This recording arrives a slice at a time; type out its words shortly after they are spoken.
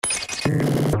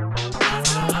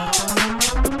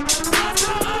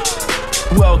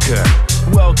Welcome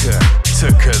to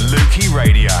Kaluki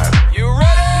Radio. You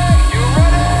ready? You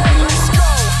ready? Let's go.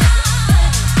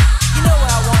 You know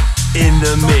what I want. In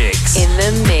the mix. In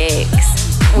the mix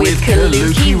with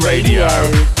Kaluki Radio.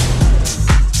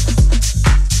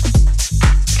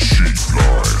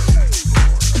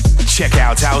 Check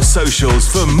out our socials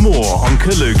for more on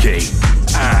Kaluki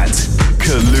at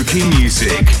Kaluki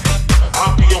Music.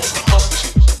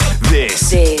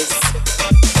 This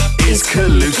is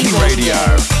Kaluki Radio.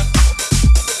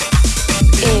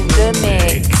 In the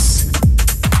mix.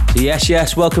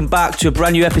 Yes, welcome back to a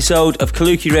brand new episode of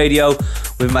Kaluki Radio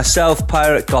with myself,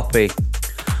 Pirate Copy.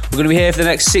 We're going to be here for the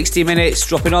next 60 minutes,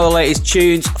 dropping all the latest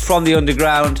tunes from the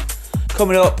underground.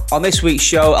 Coming up on this week's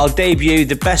show, I'll debut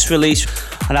the best release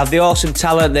and have the awesome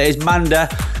talent that is Manda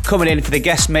coming in for the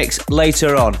guest mix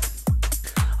later on.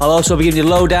 I'll also be giving you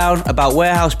a lowdown about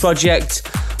Warehouse Project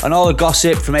and all the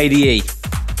gossip from ADE.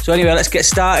 So anyway, let's get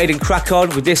started and crack on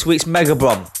with this week's Mega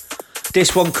Bomb.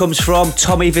 This one comes from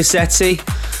Tommy Vicetti.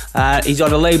 He's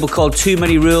on a label called Too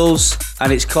Many Rules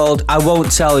and it's called I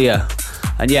Won't Tell Ya.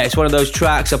 And yeah, it's one of those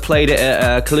tracks. I played it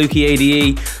at Kaluki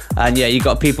ADE and yeah, you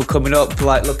got people coming up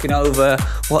like looking over,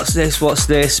 what's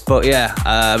this? But yeah,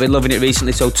 I've been loving it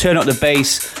recently, so turn up the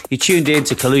bass. You're tuned in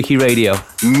to Kaluki Radio.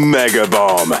 Mega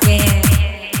Bomb. Yeah.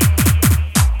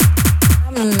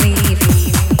 I'm gonna leave you.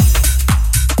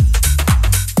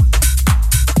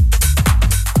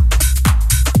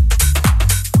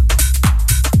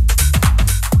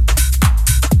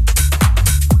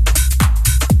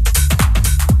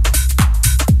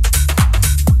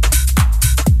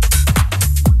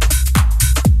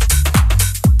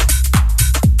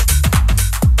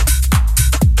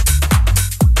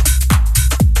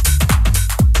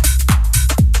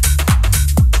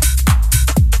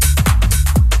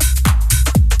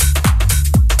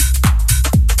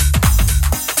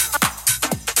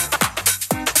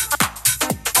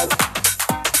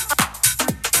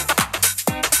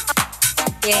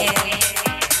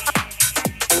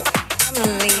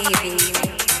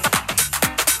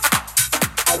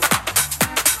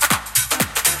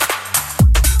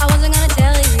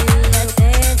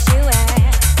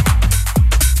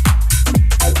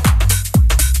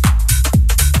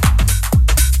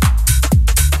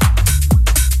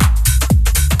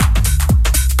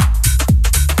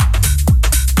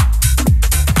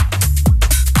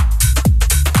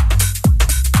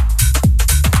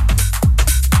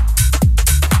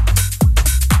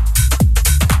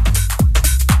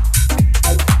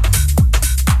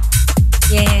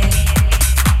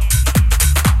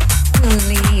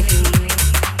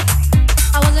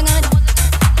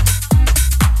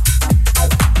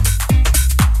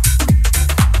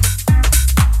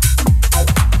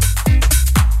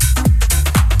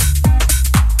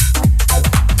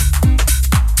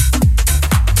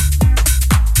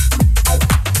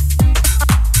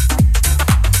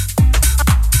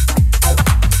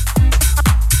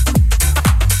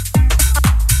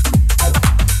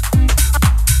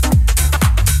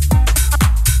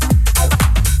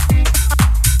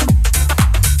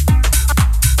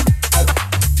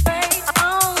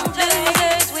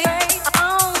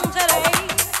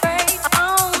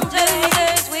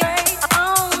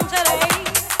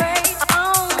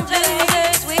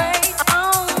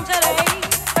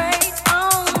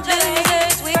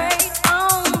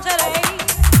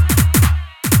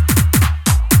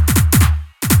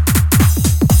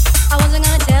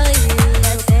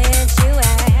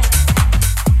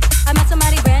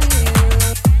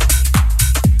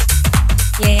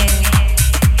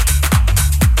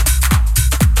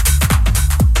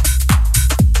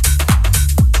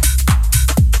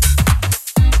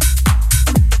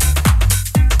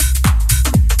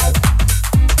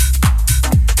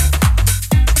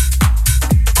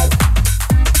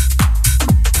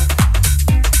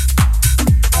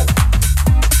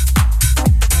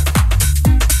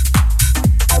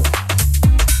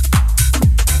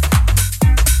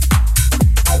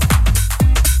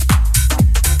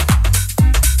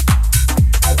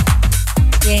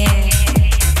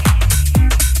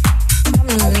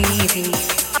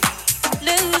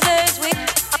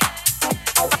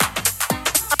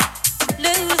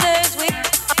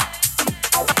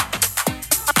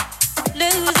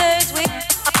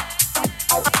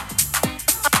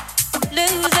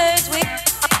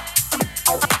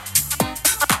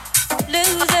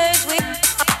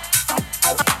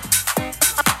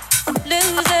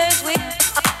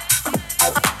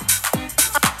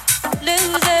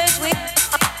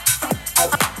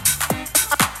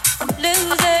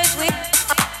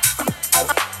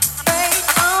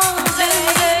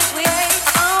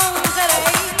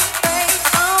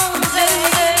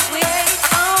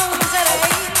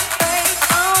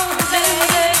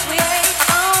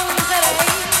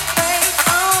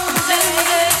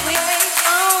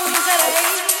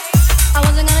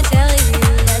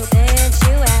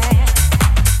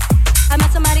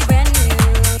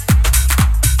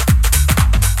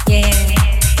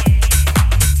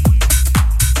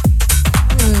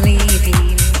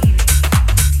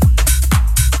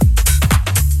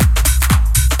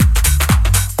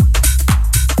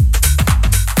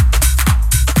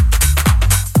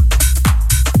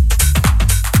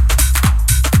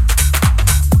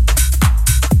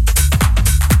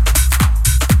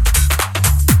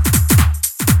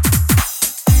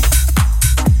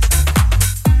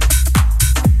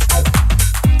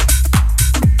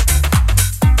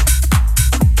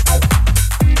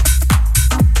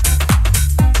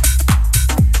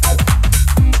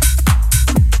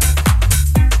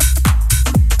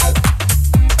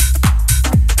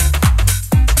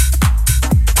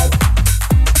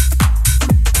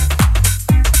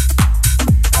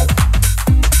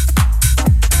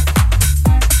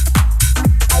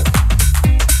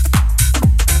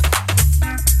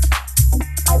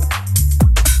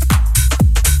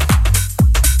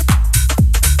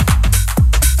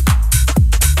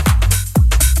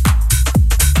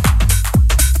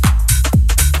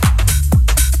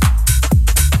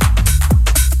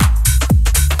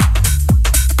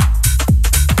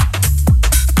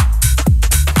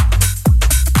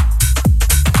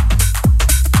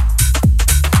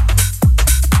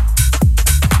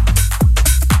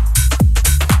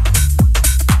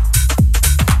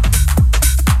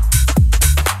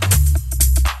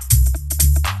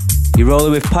 You're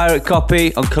rolling with Pirate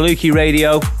Copy on Kaluki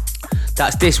Radio.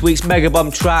 That's this week's Mega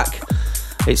Bomb track.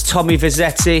 It's Tommy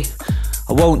Verzetti.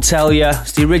 I Won't Tell Ya.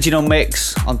 It's the original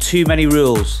mix on Too Many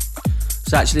Rules.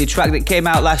 It's actually a track that came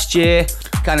out last year.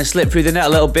 Kind of slipped through the net a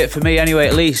little bit for me anyway,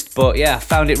 at least. But yeah, I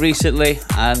found it recently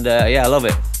and yeah, I love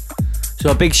it. So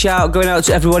a big shout out going out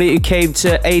to everybody who came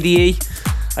to ADE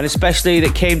and especially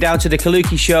that came down to the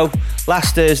Kaluki show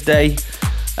last Thursday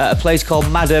at a place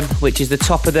called Madam, which is the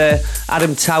top of the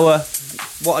Adam Tower.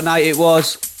 What a night it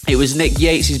was. It was Nick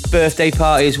Yates' birthday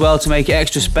party as well to make it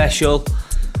extra special.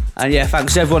 And yeah,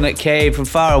 thanks to everyone that came from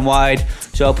far and wide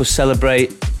to help us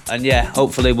celebrate. And yeah,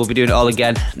 hopefully we'll be doing it all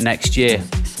again next year.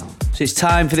 So it's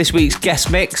time for this week's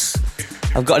guest mix.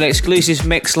 I've got an exclusive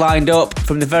mix lined up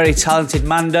from the very talented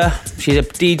Manda. She's a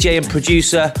DJ and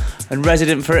producer and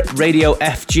resident for Radio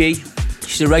FG.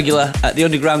 She's a regular at the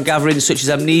underground gatherings such as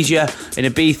Amnesia in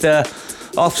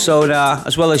Ibiza, Off Sonar,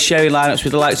 as well as sharing lineups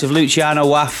with the likes of Luciano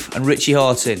Waff and Richie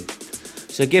Horton.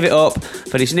 So give it up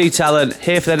for this new talent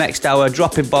here for the next hour,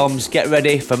 dropping bombs. Get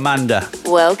ready for Manda.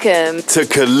 Welcome to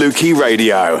Kaluki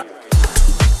Radio.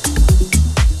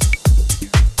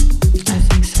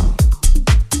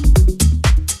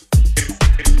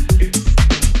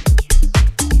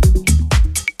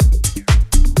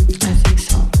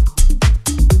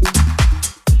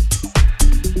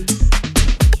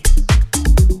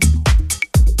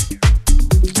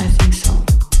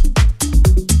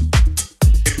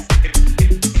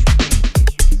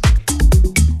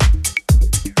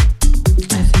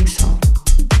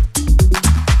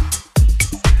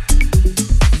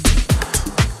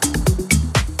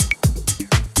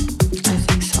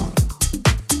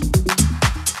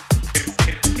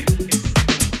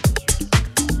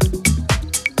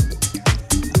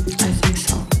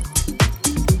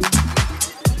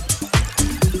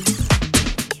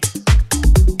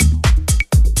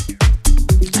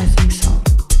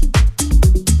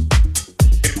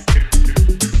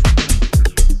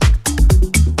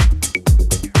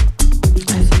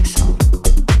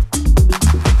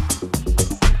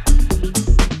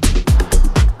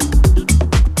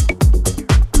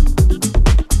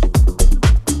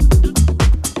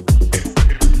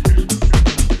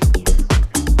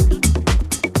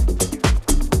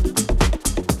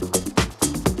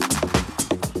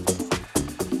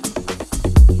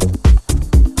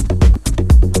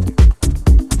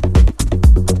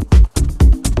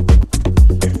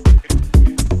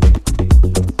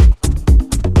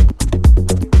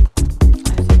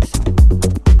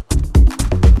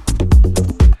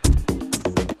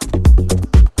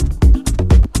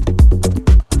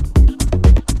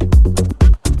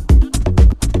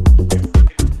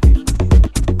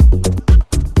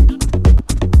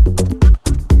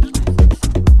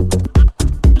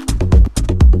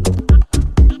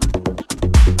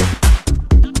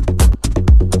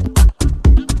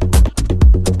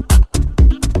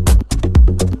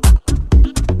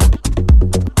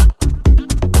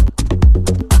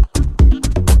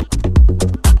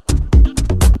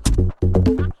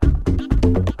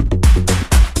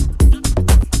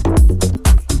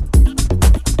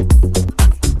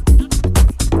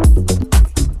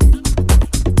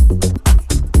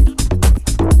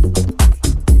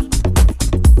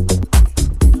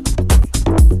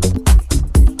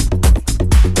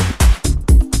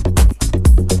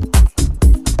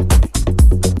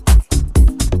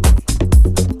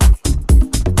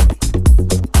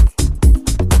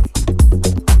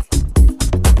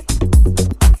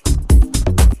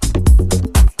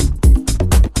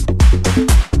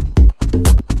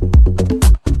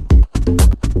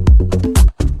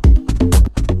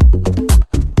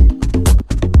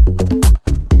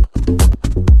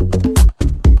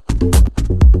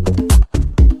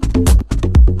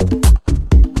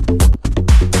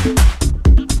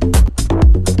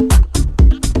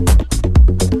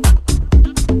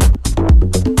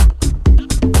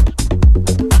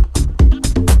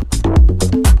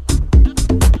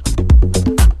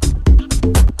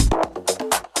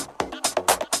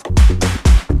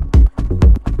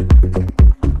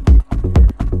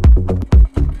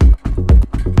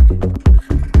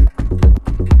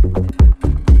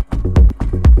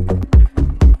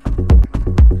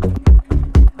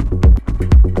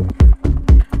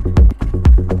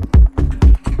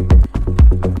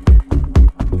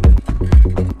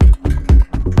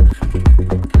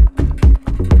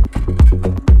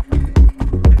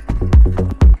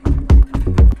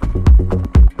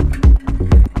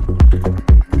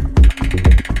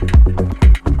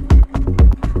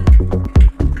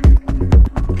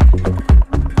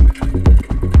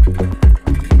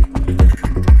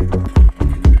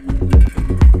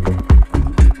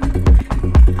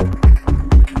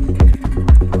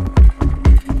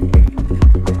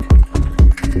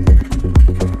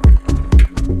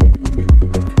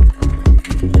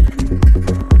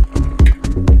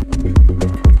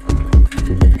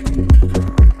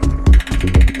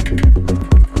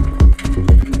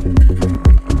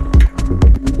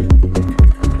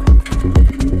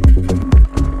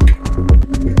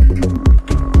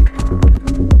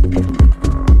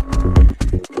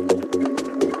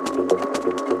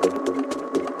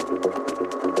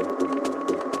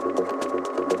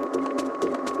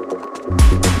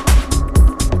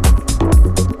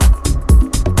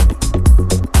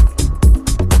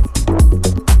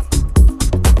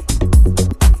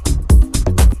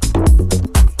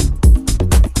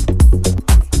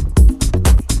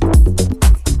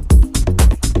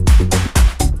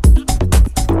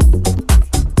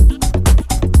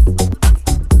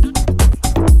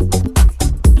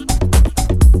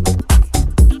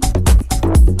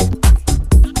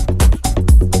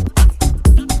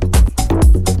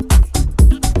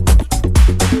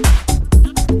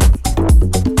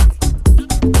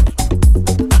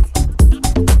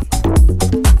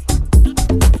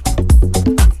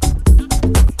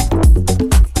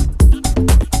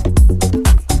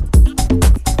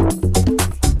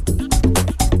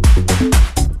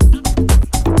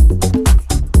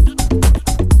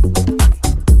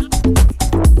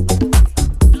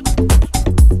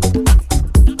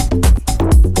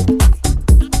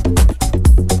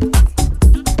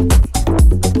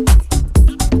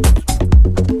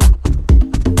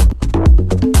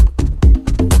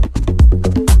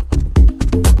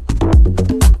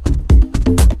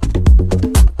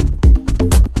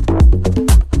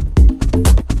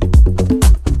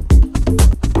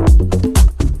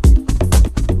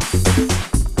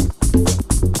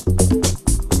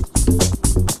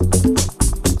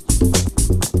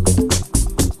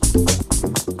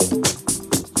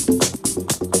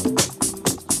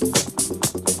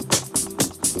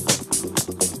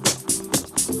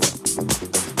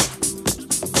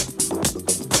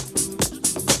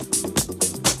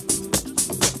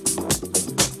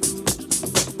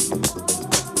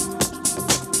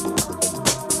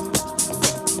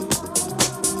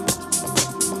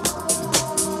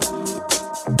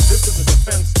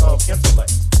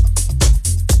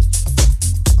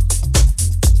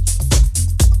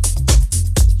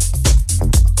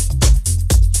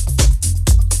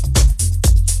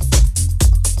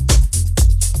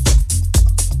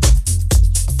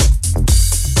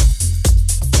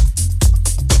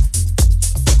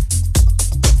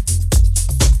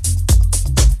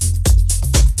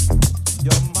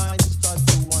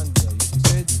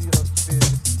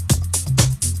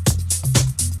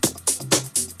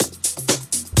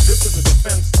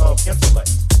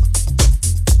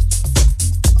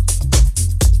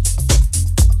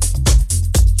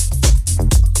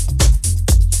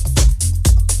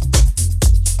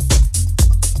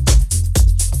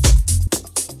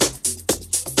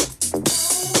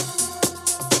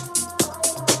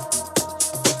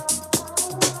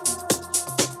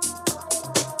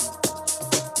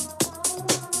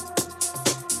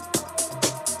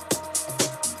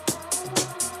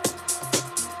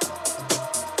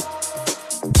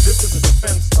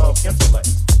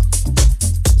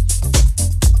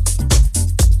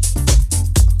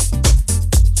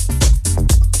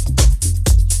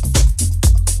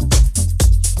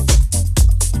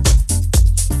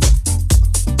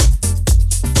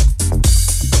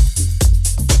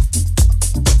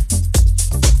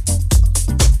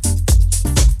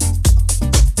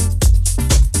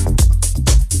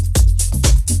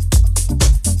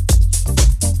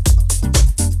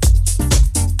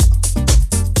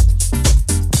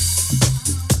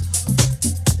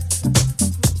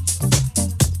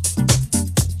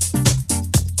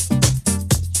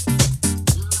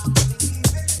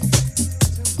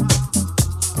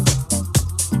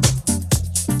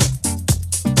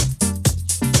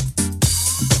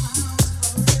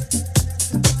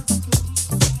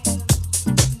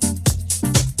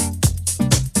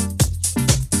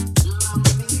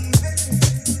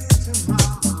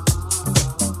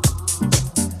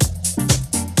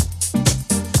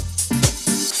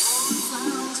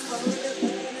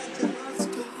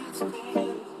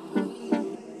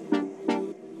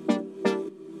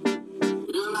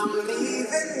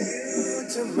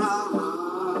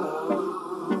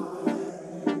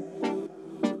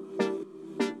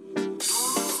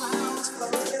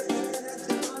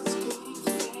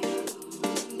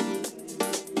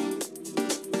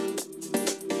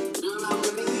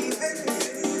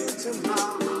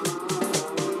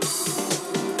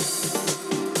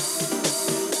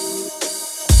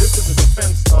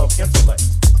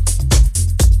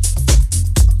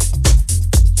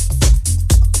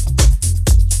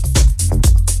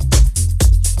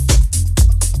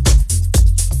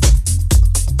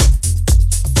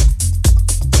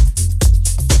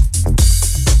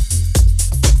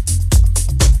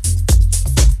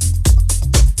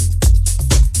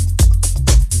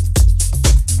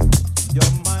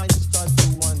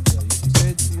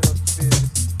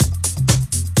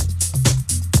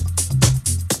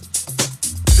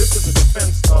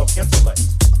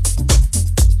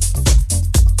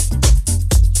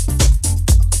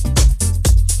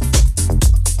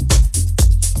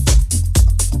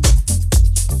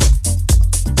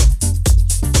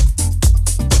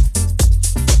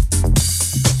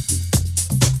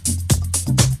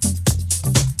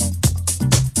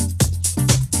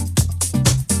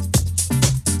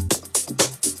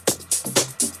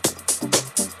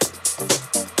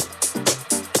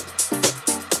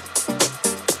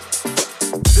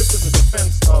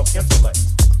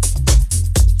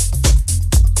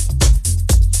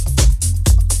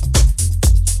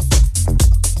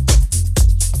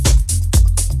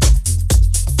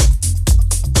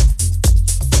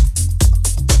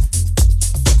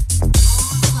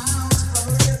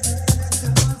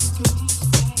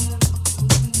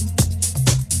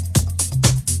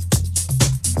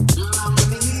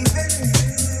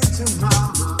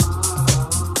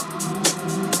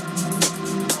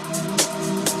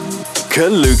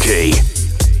 Kaluki.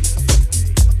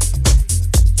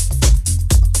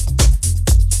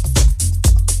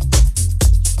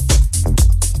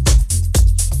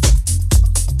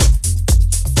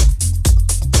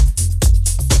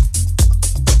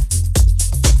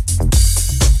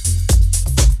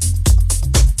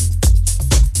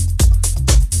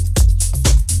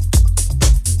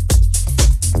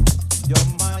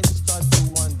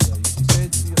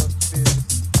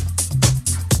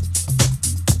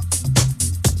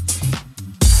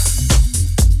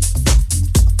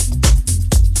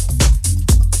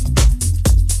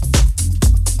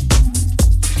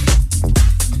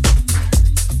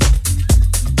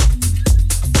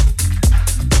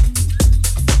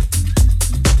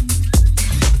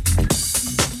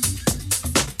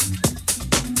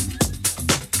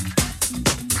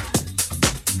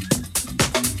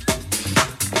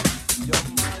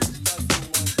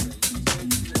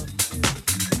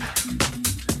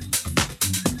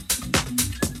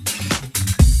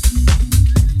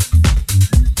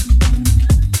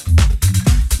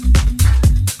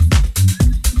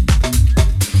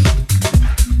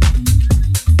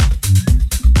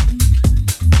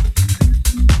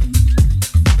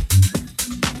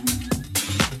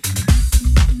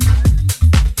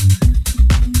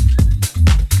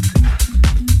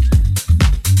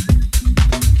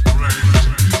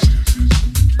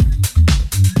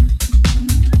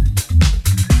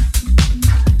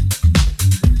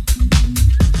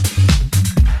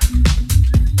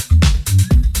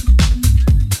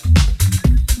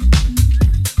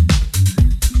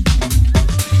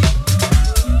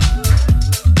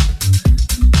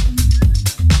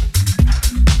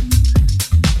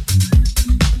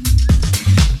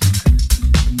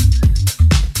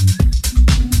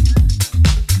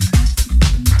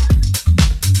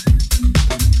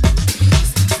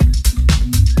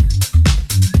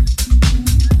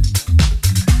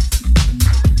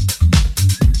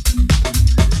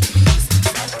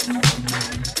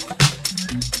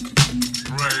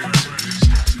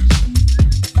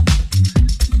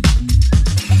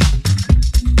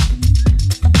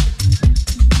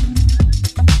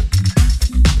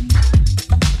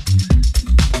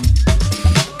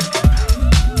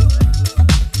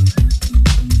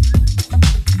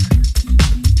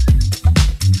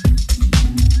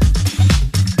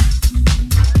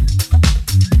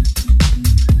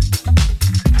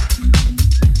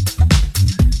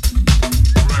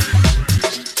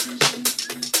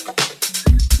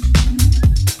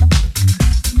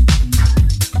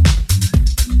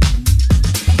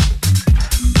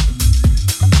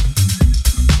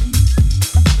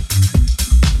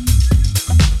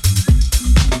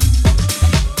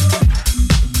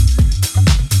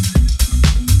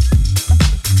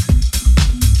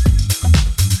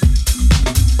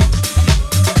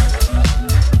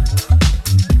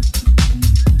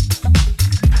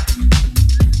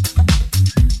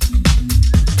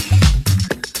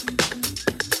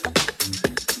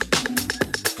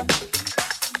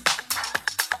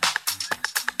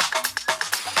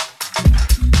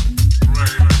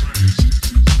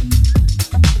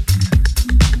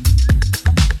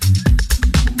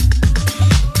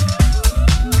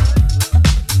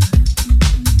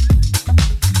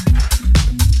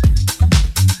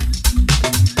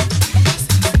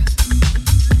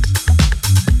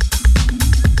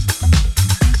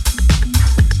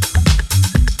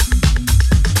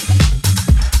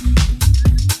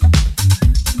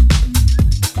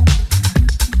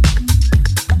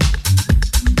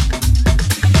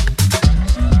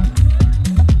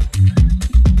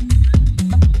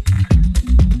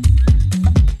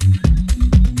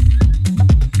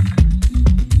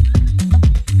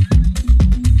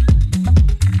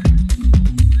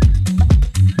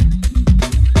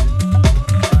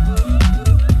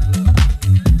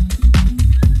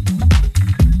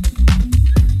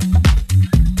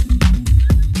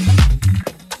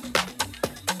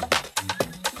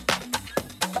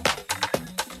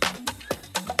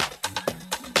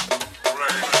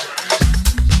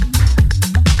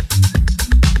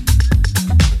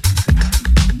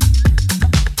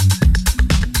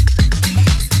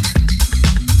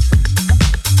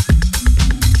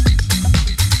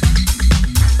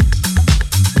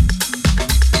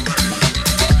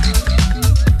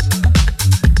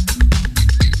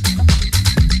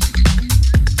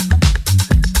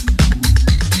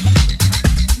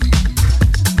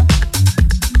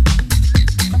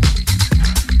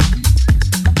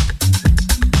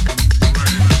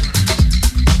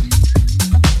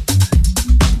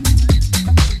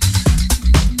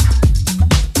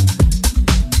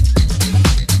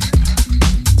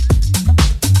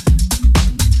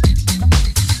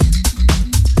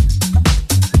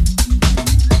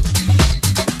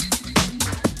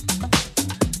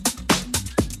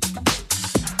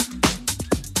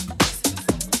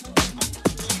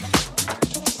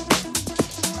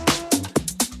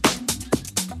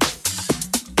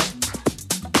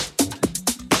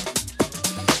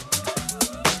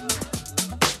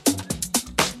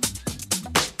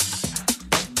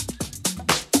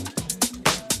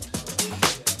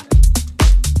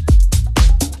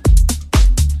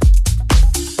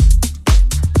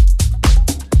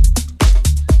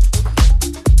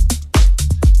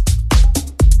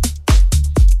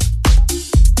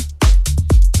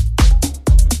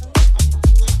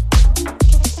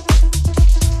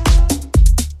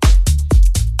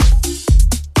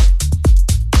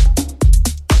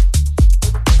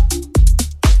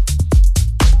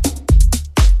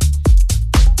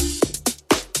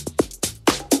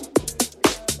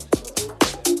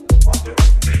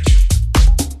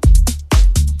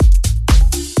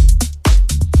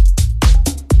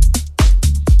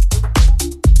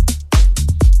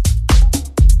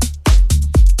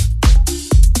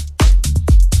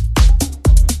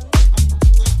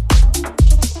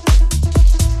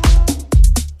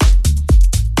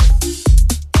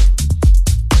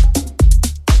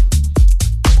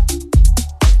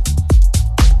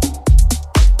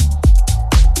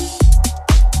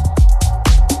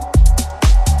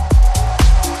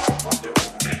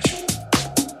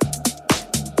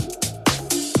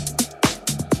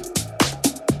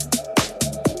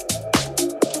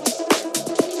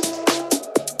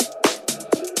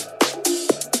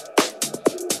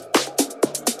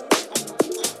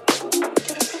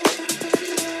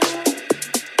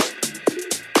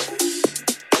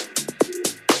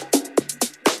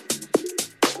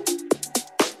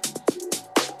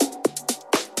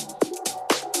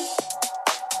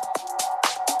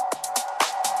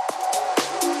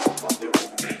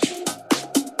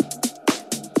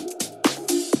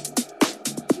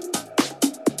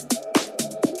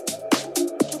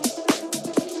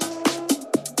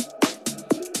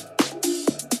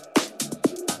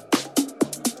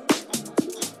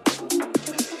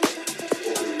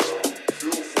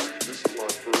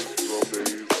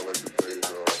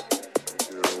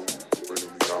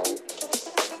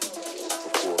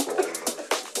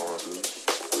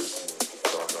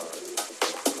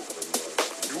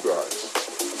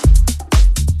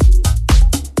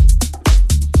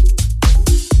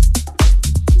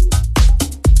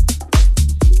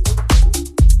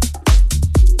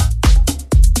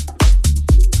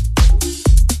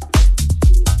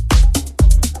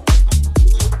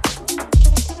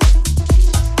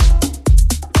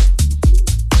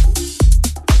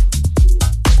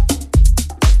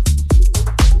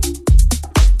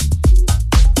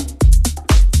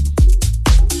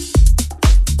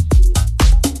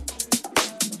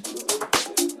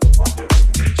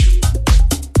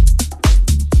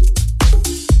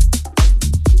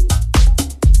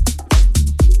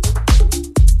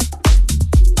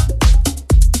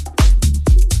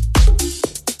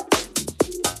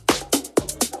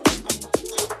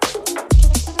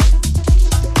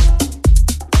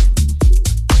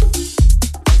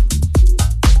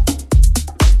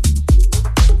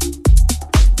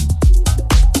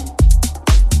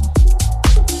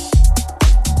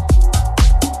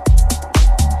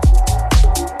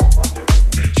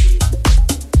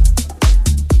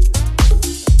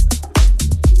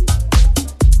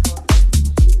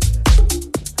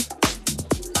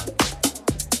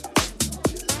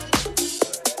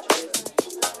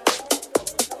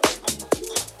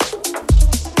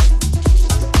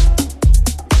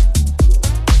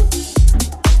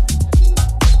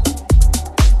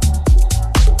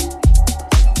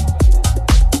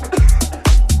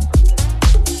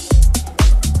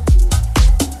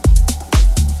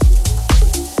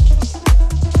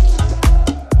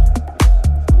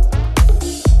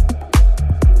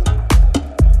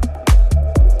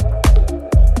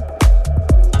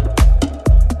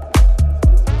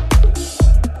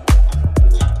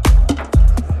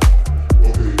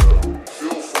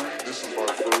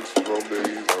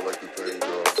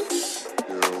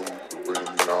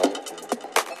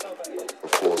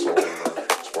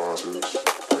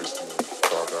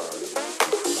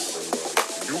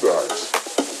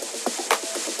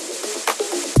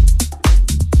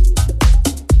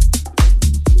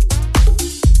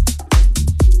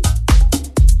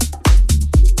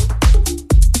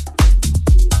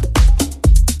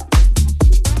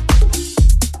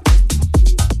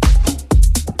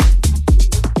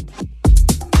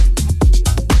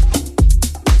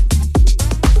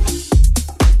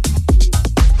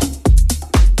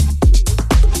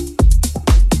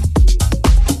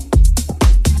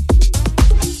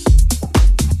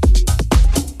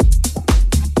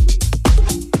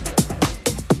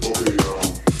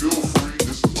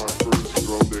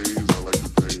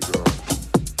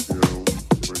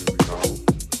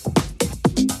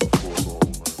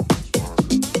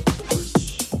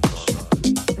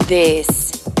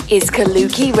 This is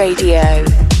Kaluki Radio.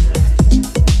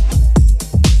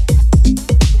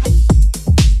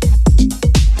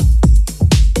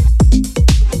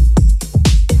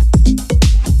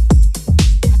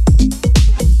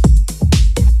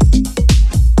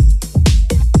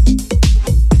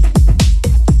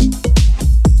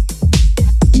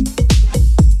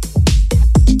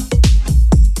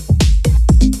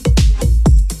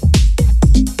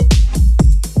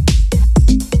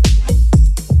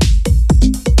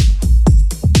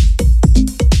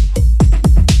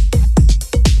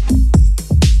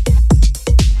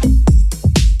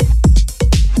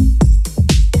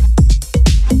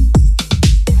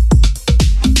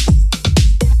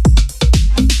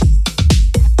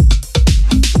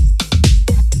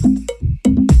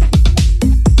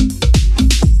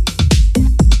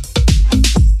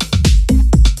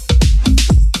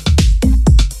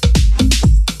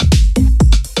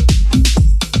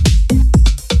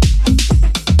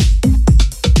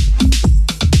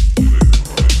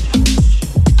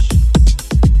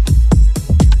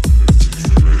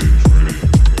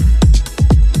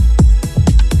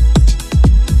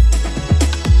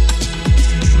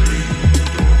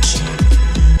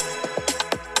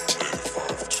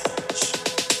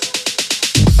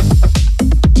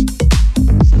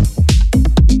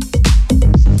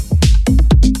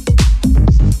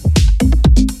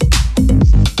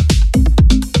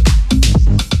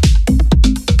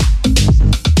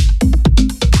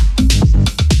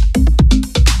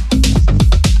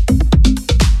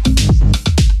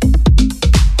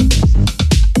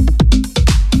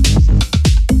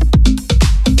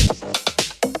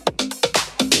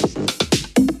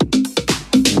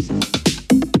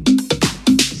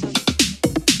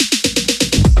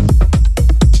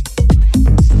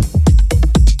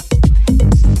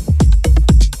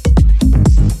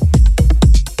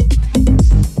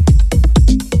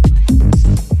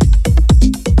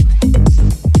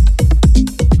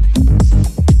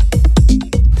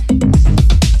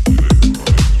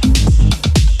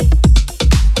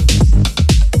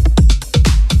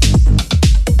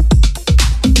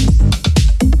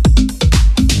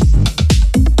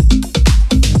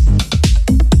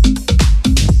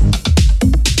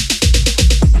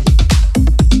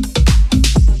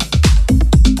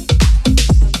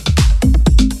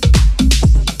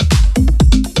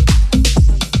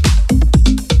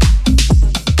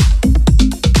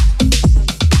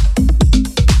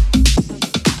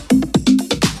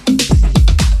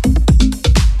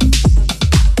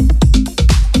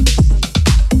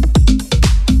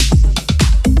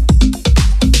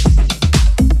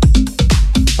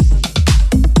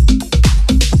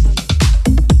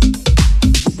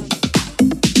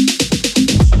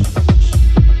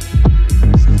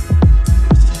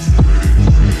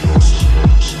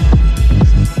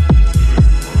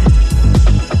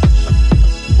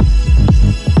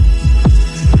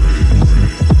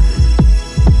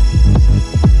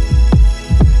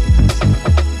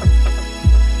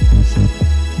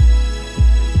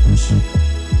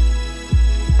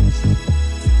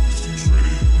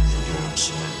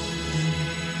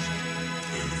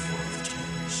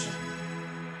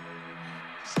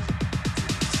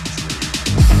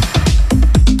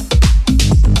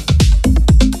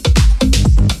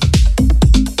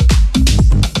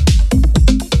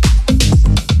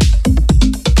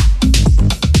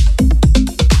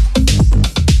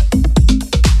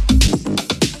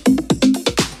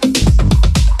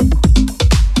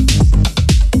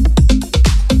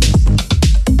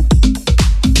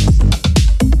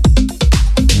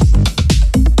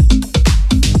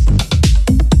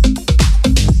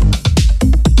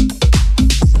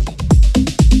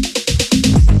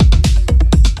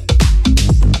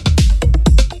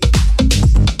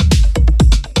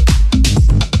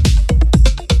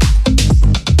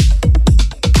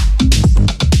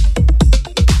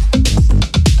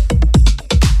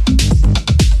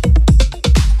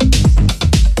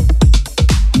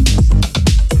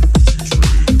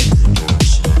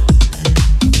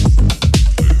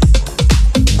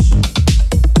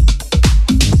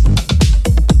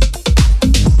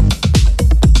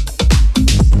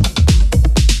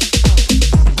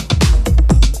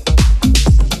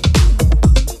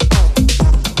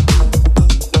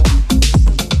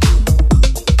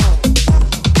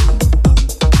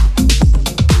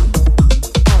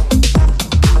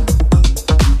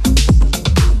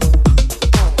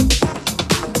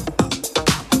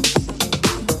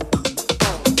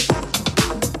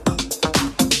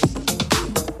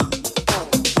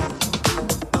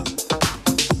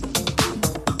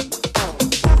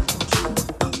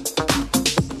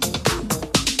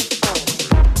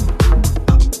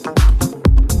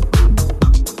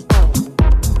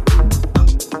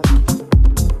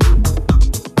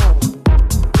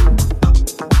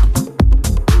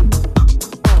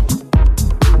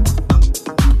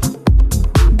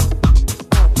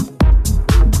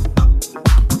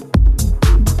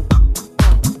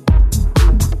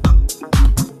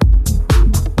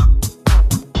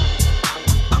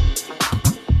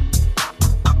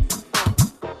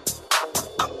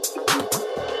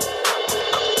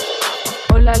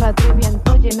 Hola la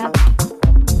treviento llena.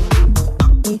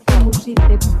 Nice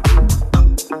musite.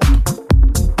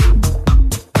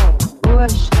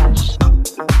 Uashash.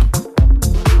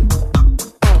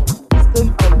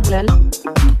 Estoy coplal.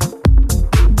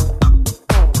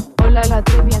 Hola la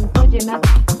treviento llena.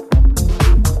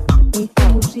 Nice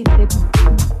musite.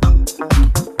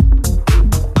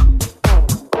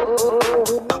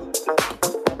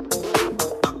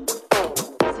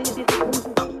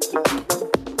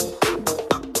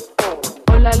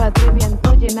 Hola la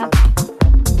treviento llena.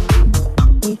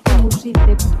 Nice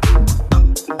musite.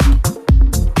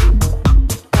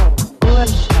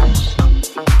 Uashash.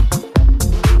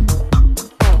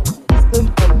 Estoy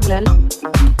coplal.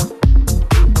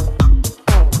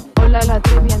 Hola la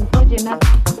treviento llena.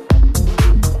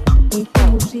 Nice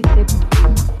musite.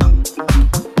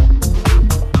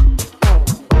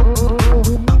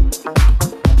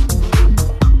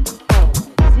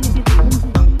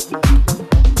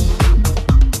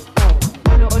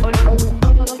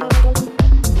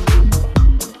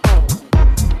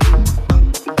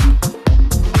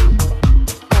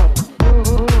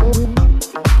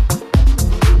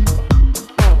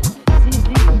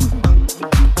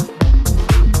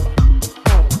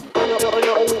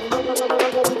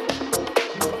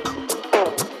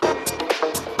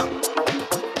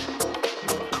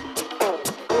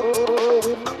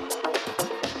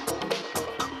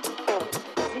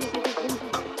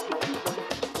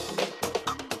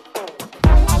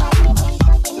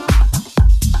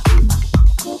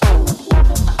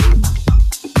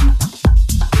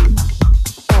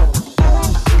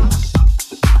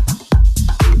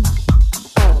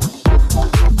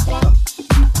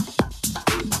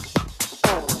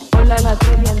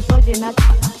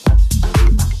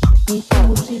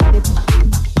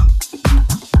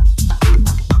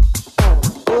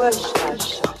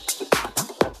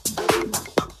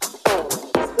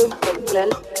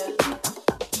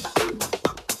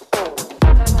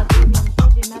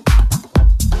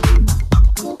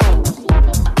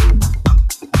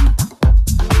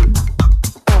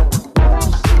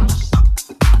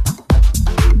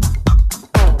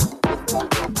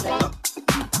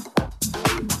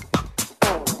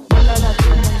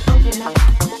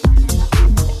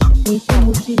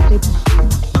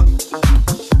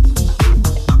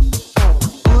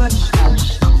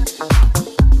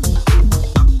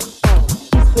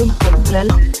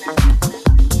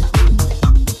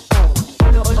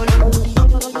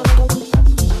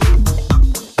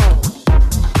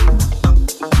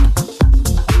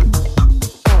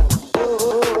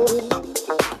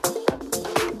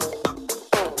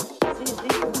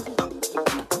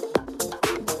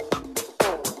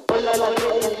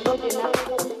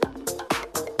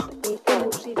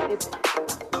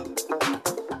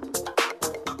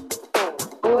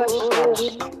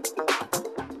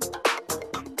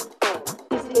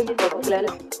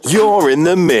 You're in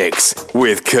the mix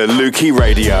with Kaluki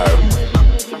Radio.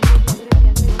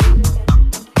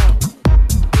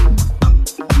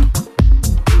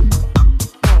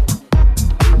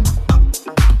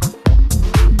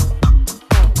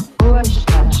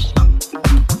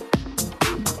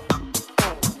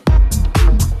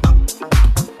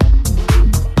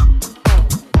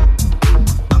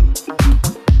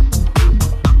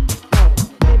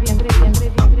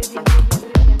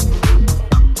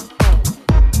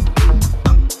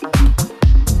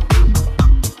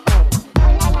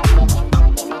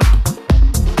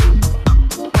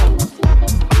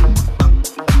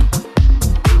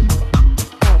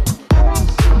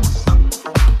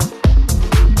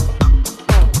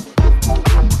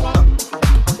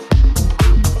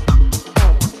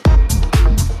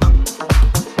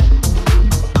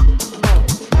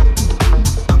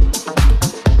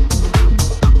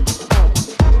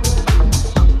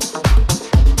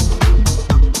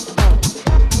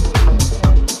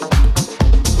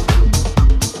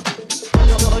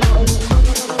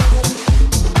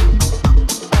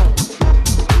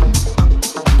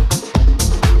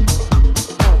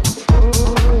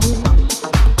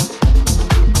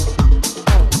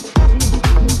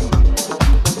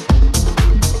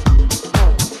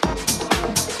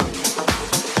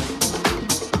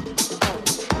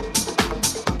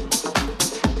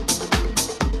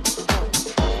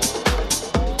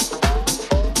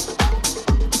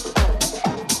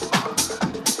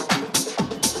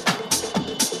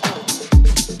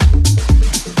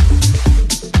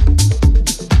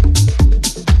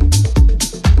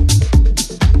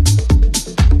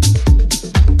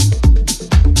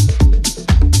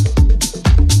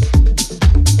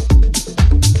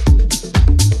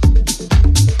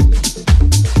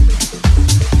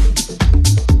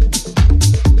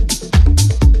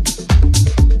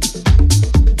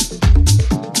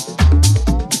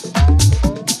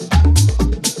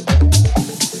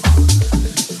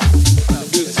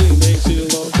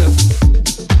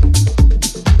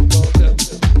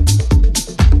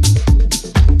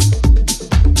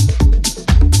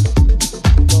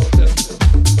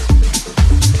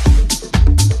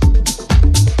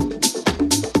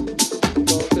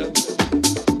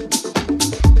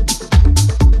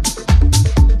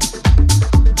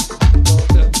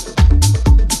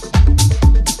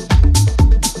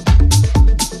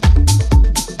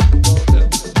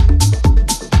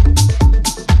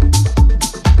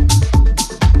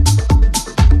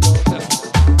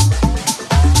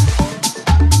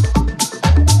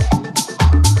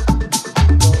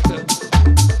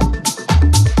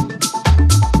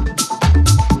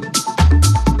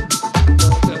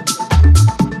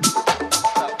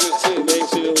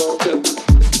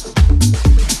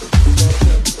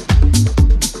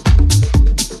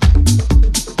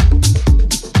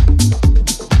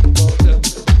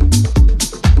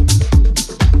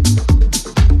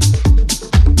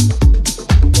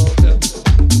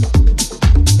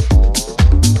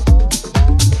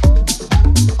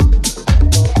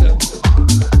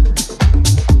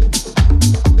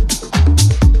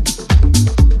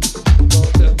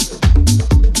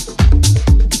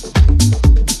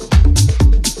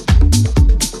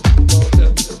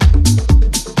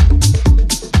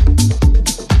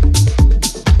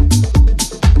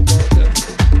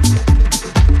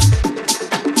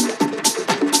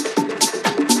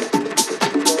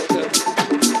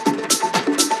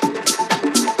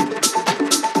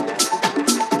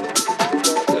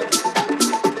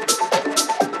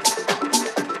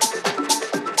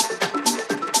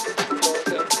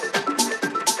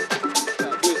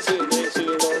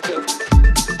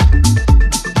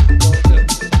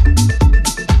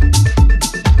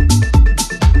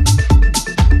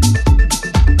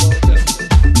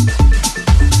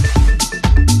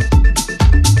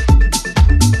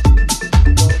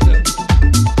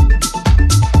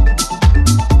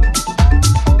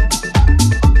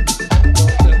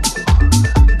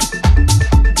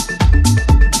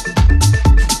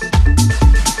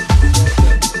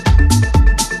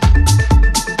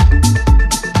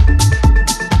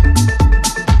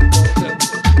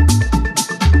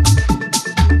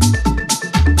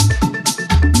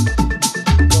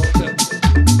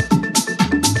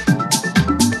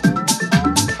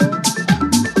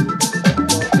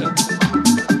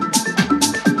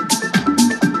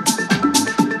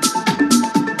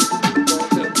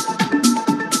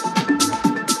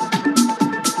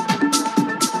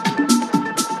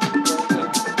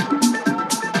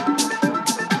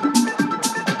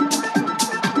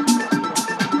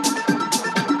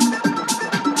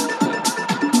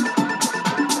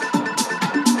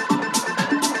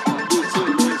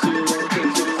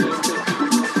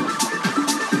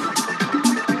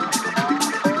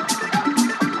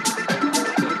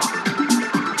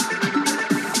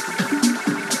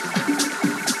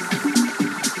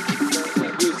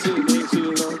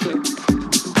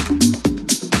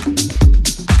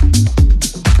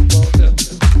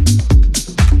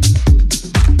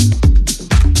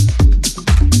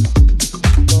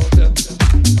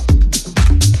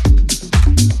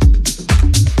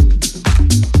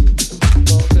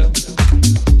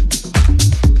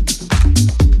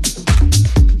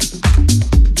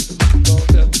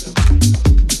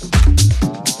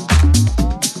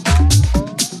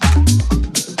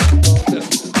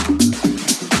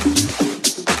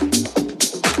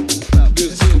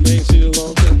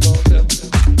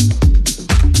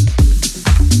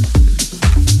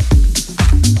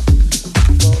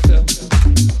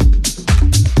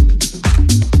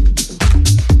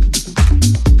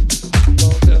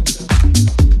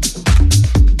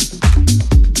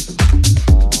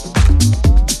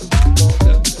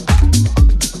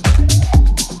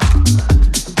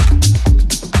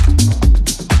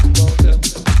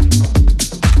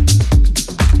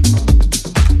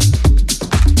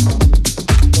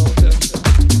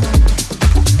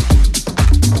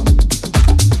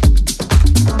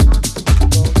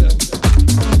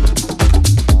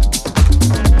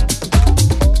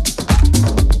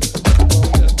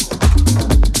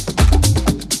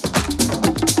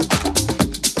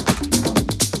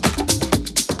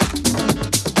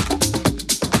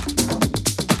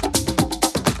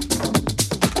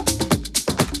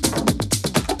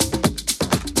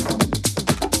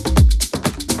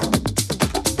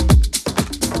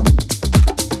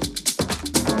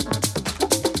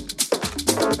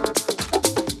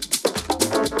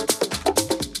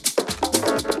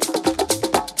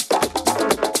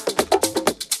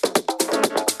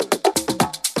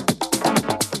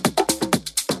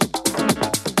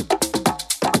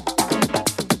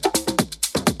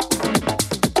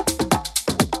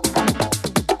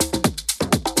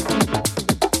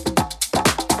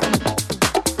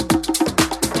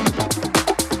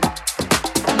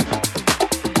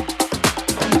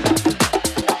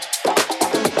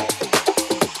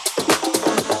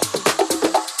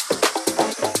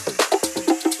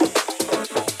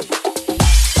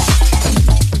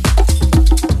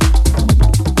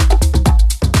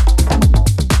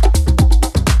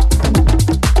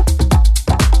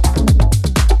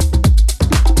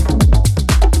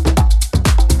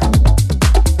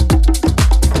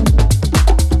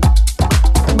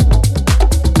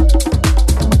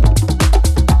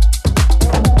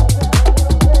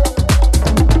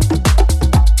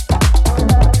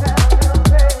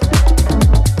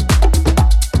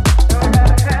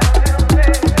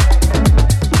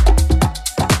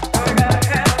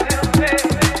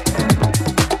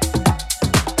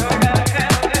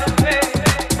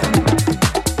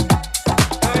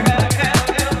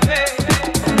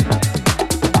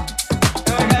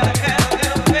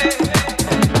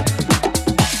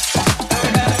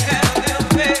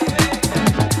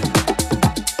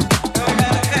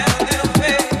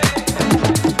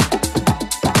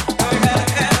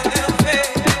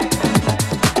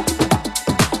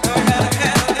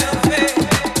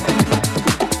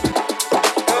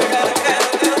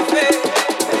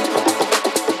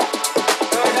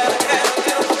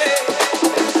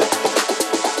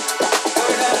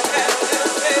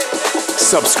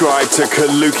 Subscribe to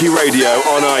Kaluki Radio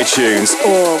on iTunes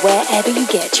or wherever you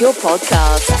get your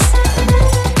podcasts.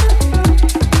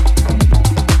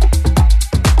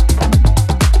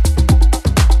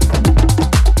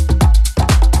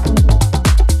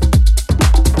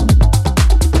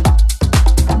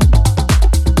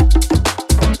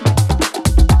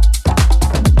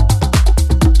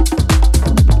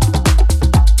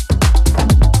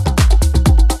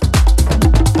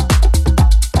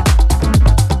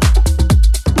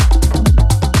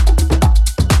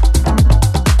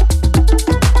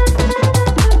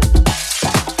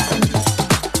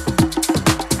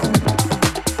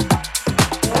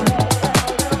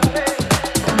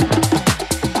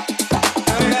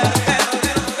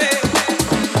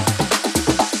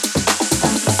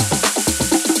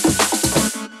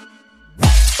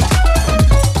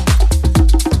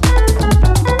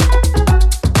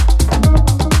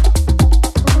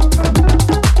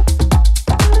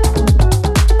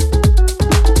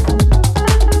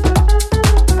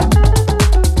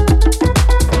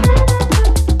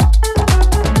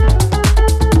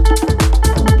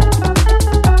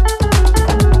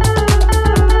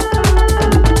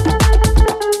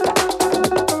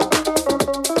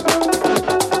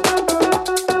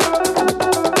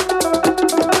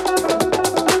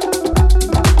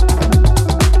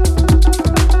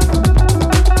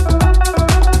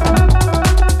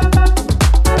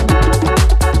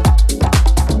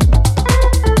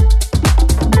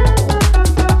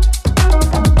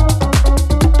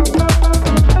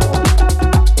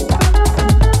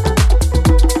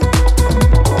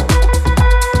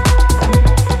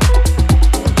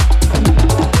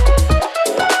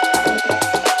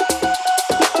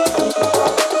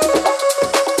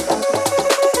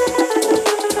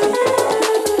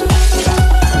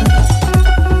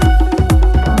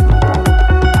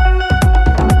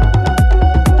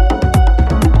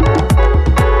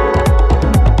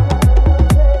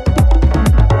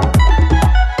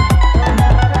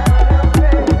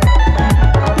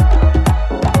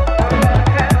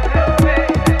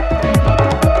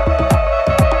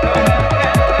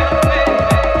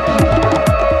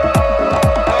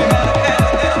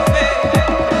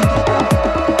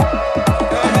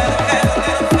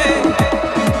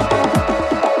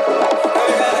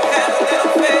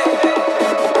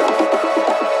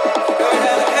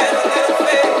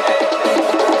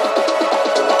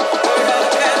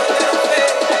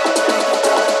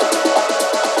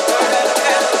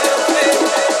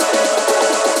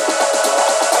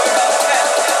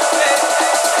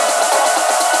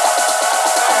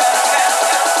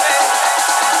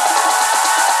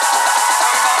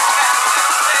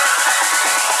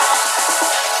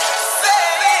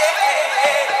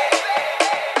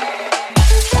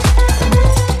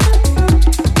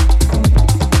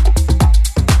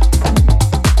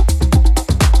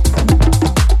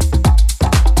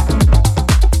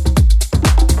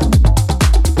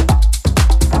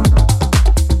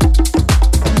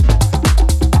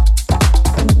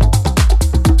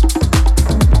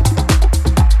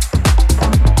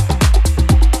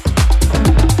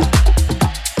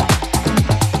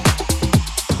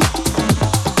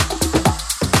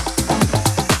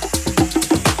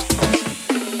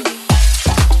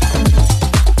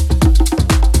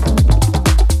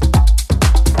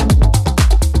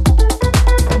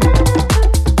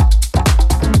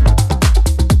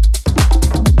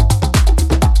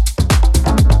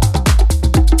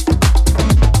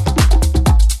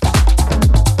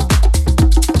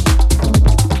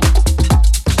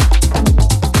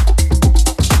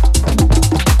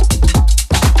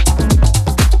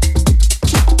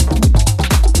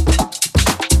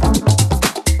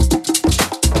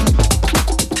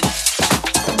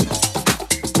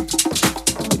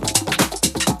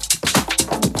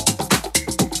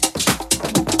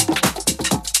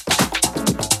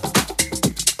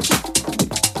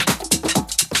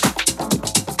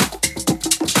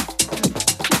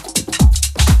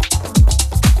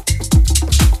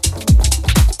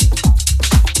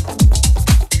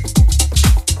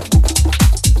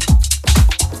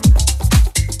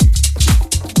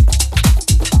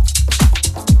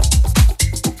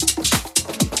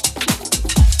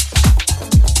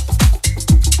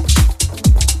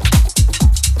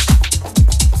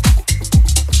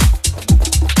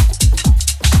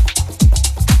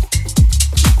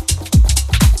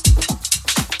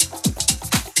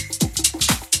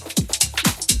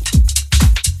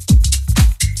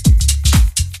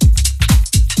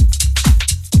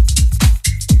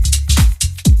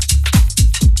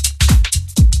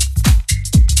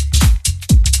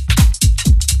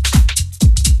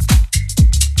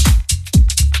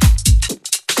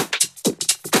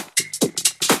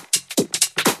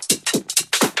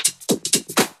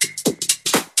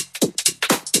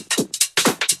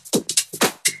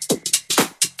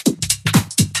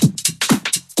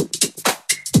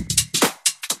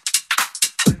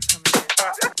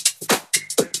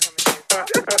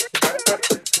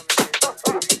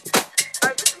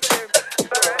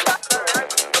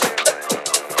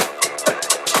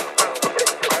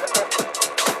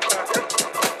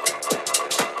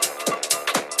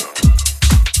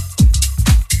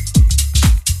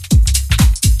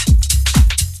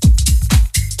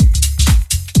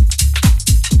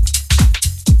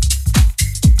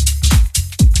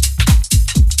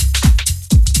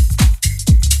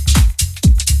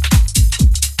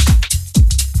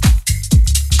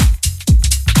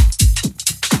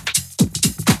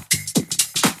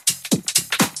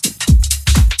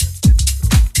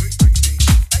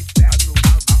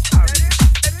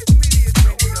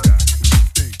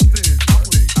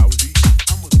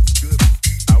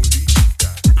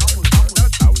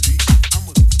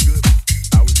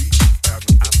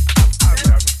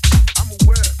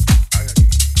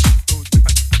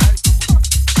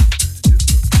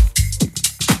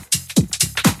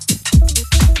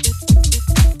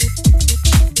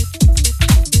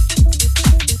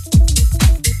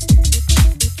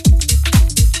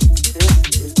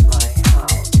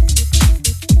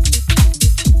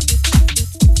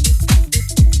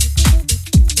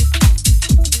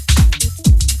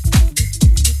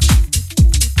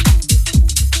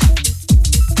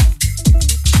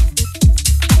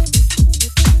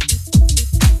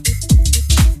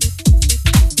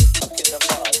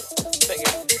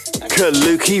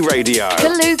 Kaluki Radio.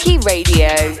 Kaluki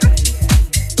Radio.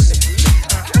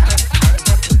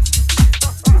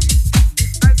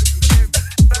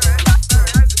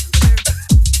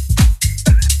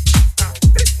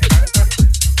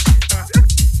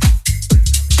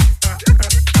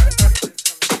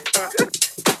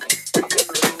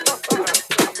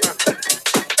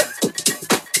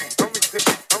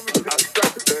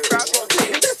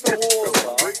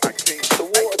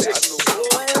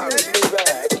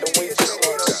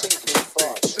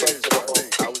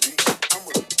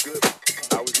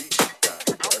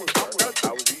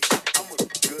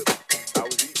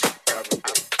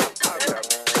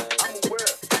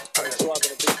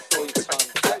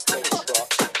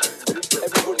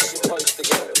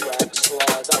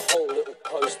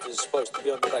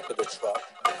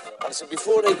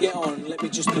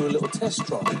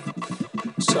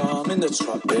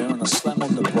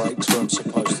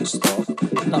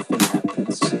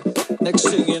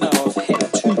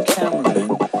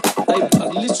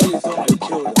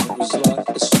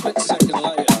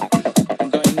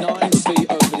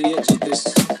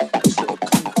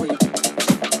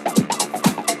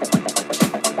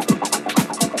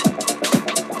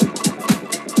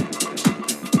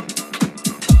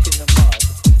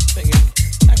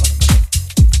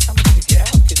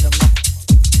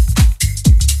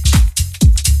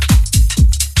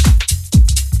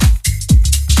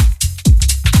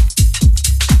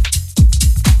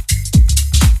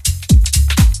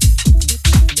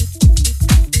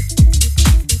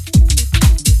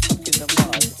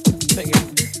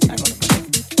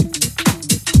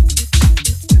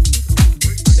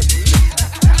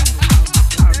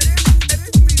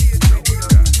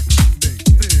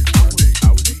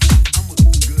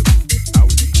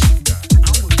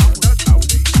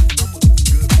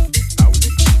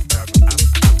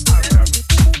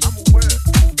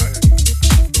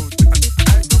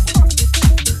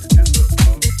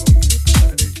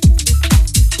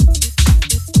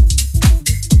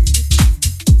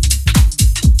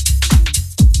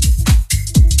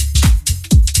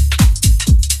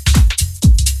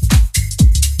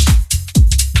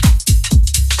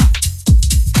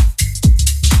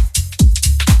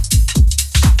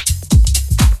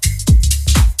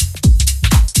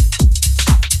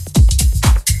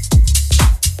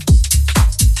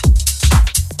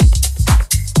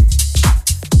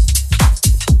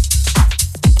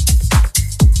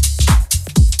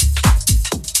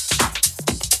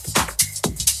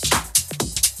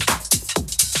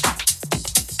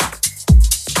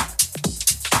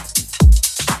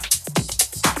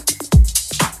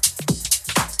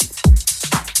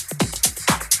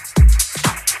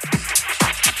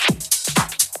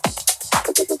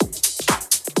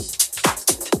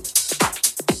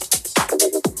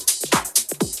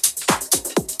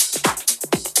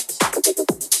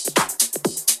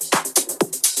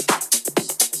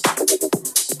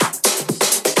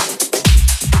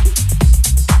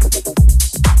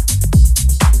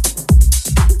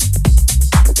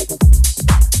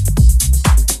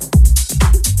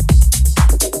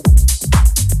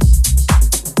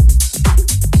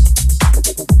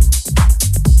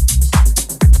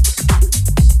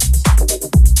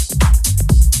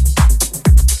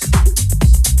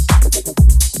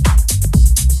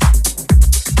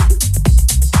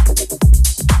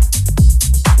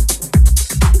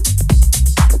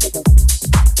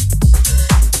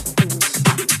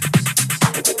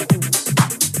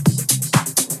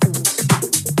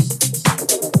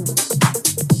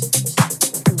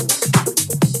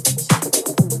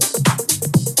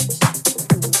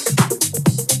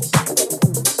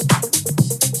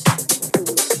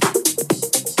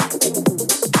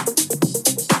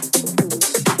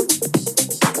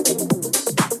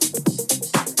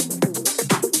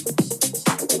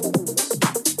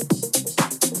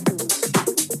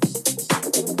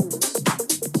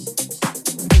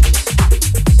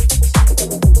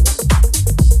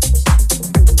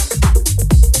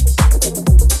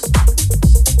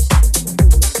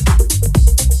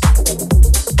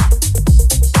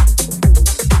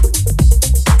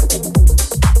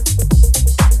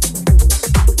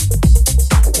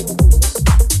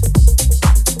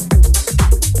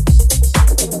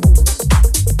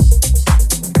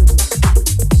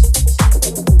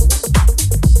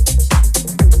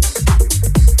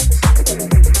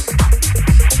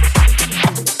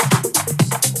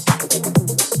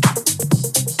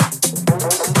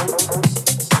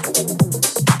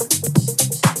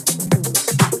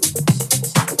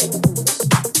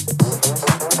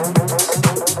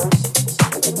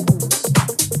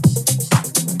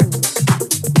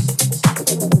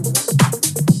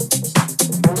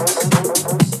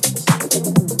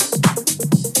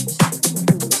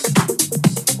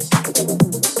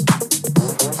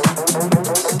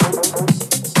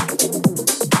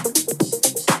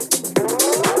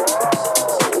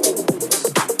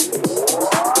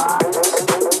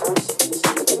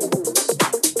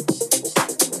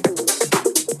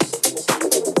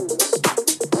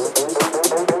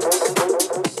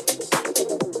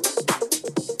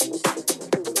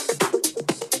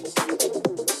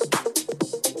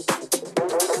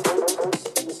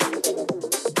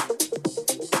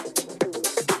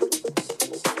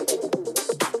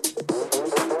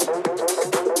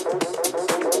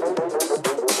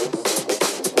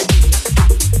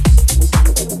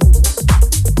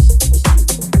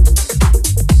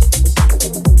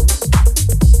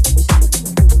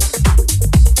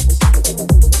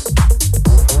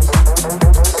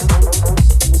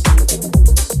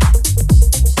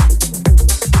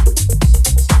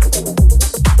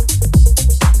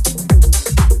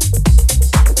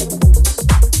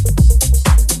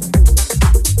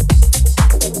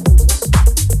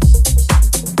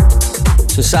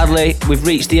 So sadly, we've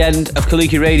reached the end of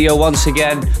Kaluki Radio once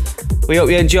again. We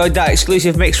hope you enjoyed that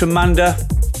exclusive mix from Manda.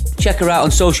 Check her out on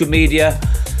social media,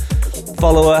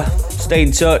 follow her, stay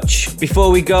in touch. Before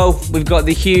we go, we've got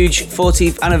the huge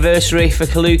 14th anniversary for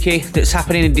Kaluki that's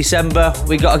happening in December.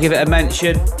 We got to give it a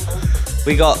mention.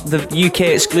 We got the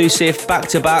UK exclusive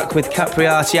back-to-back with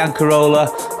Capriati and Corolla.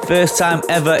 First time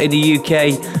ever in the UK,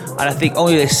 and I think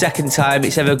only the second time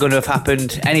it's ever going to have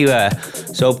happened anywhere.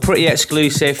 So pretty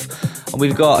exclusive. And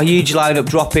we've got a huge lineup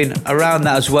dropping around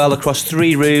that as well across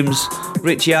 3 rooms.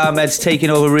 Richie Ahmed's taking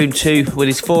over room 2 with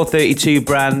his 432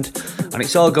 brand, and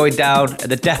it's all going down at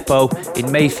the Depot in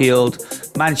Mayfield,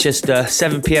 Manchester,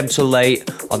 7 p.m. till late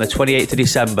on the 28th of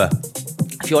December.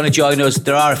 If you want to join us,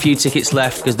 there are a few tickets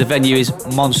left because the venue is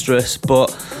monstrous,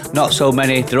 but not so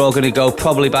many. They're all going to go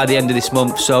probably by the end of this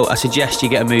month, so I suggest you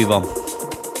get a move on.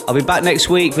 I'll be back next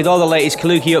week with all the latest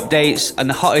Kaluki updates and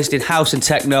the hottest in house and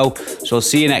techno, so I'll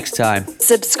see you next time.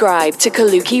 Subscribe to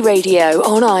Kaluki Radio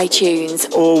on iTunes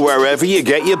or wherever you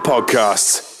get your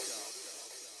podcasts.